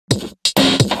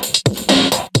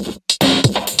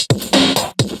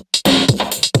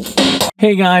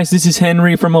Hey guys, this is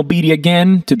Henry from OBEDIA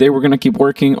again. Today we're going to keep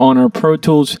working on our Pro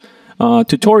Tools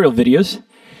tutorial videos.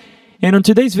 And on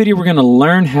today's video, we're going to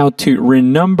learn how to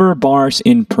renumber bars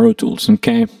in Pro Tools,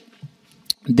 okay?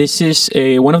 This is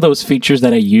one of those features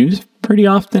that I use pretty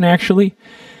often, actually.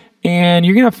 And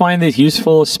you're going to find this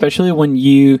useful, especially when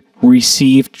you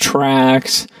receive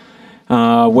tracks,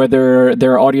 whether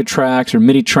they're audio tracks or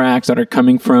MIDI tracks that are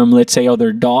coming from, let's say,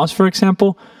 other DAWs, for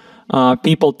example.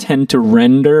 People tend to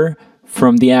render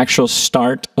from the actual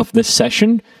start of the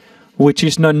session, which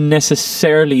is not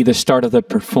necessarily the start of the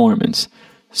performance.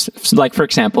 So like, for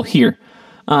example, here,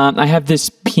 I have this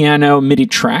piano MIDI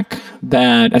track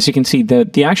that, as you can see,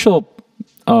 the actual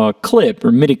clip,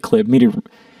 or MIDI clip,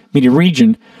 MIDI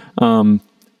region,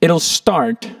 it'll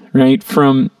start, right,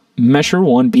 from measure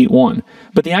 1, beat 1.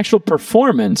 But the actual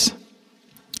performance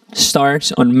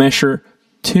starts on measure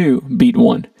 2, beat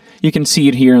 1. You can see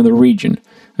it here in the region.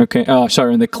 Okay,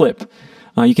 sorry, in the clip.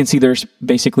 You can see there's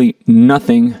basically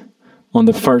nothing on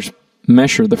the first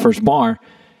measure, the first bar.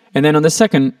 And then on the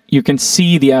second, you can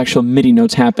see the actual MIDI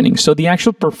notes happening. So the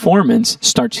actual performance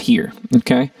starts here,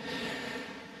 okay?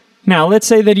 Now, let's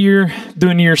say that you're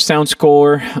doing your sound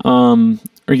score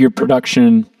or your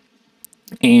production,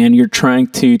 and you're trying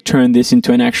to turn this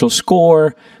into an actual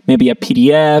score, maybe a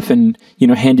PDF, and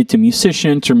hand it to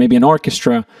musicians or maybe an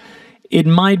orchestra. It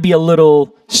might be a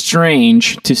little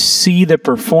strange to see the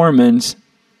performance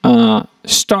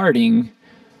starting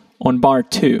on bar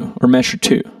 2 or measure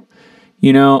 2.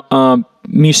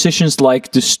 Musicians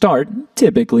like to start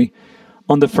typically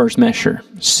on the first measure.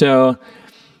 So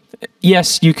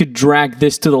yes, you could drag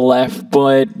this to the left,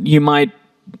 but you might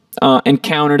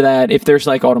encounter that if there's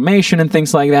like automation and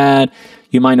things like that,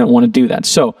 you might not want to do that.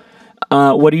 So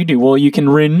what do? Well, you can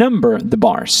renumber the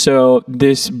bars. So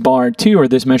this bar 2 or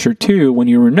this measure 2, when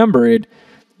you renumber it,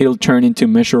 it'll turn into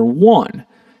measure 1.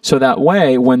 So that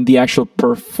way, when the actual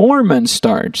performance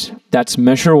starts, that's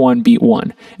measure 1, beat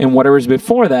 1. And whatever's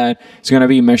before that is going to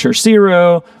be measure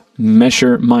 0,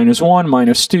 measure -1,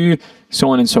 -2, so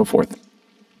on and so forth.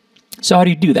 So how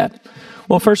do you do that?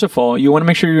 Well, first of all, you want to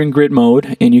make sure you're in grid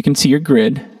mode and you can see your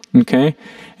grid, okay?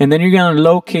 And then you're going to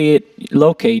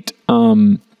locate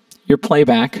your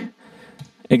playback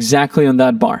exactly on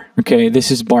that bar, okay?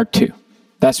 This is bar 2.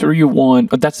 That's where you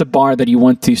want, that's the bar that you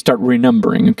want to start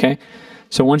renumbering, okay?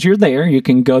 So once you're there, you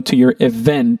can go to your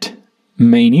event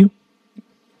menu,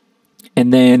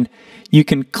 and then you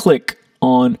can click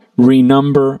on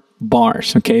renumber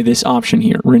bars, okay? This option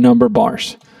here, renumber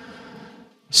bars.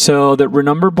 So the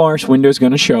renumber bars window is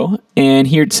going to show, and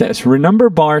here it says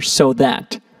renumber bars so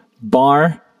that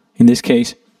bar, in this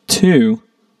case 2,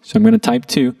 so I'm going to type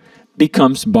 2,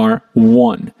 becomes bar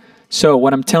 1. So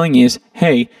what I'm telling you is,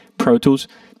 hey, Pro Tools,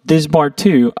 this bar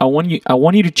 2, I want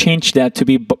you to change that to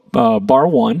be bar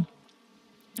 1,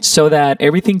 so that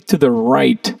everything to the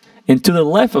right and to the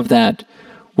left of that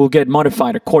will get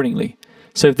modified accordingly.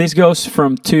 So if this goes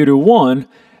from 2 to 1,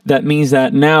 that means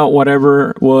that now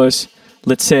whatever was,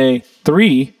 let's say,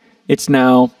 3, it's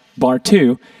now bar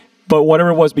 2. But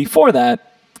whatever was before that,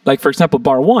 like for example,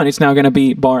 bar 1, it's now going to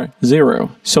be bar 0.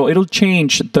 So it'll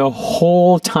change the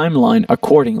whole timeline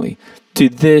accordingly to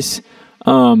this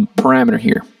parameter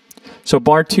here. So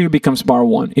bar 2 becomes bar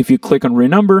 1. If you click on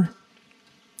renumber,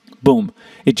 boom,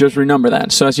 it just renumber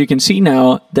that. So as you can see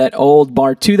now, that old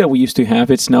bar 2 that we used to have,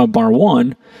 it's now bar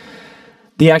 1.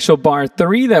 The actual bar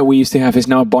 3 that we used to have is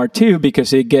now bar 2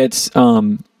 because it gets,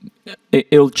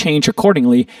 it'll change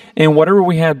accordingly. And whatever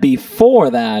we had before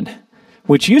that,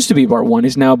 which used to be bar 1,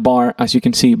 is now bar, as you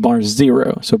can see, bar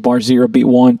 0. So bar 0, beat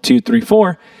 1, 2, 3,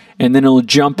 4, and then it'll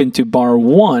jump into bar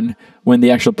 1 when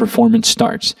the actual performance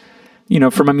starts.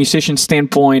 From a musician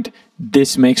standpoint,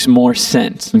 this makes more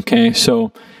sense, okay?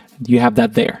 So you have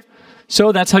that there.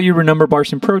 So that's how you renumber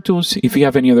bars in Pro Tools. If you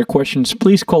have any other questions,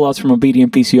 please call us from OBEDIA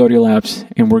and PC Audio Labs,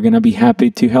 and we're going to be happy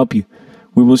to help you.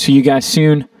 We will see you guys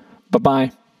soon.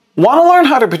 Bye-bye. Want to learn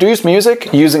how to produce music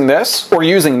using this, or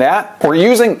using that, or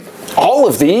using all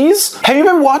of these? Have you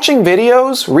been watching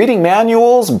videos, reading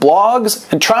manuals, blogs,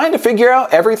 and trying to figure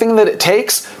out everything that it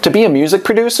takes to be a music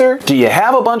producer? Do you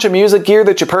have a bunch of music gear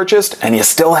that you purchased and you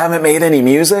still haven't made any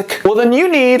music? Well, then you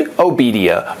need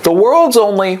OBEDIA, the world's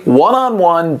only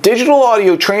one-on-one digital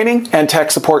audio training and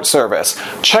tech support service.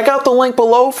 Check out the link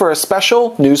below for a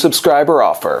special new subscriber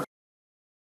offer.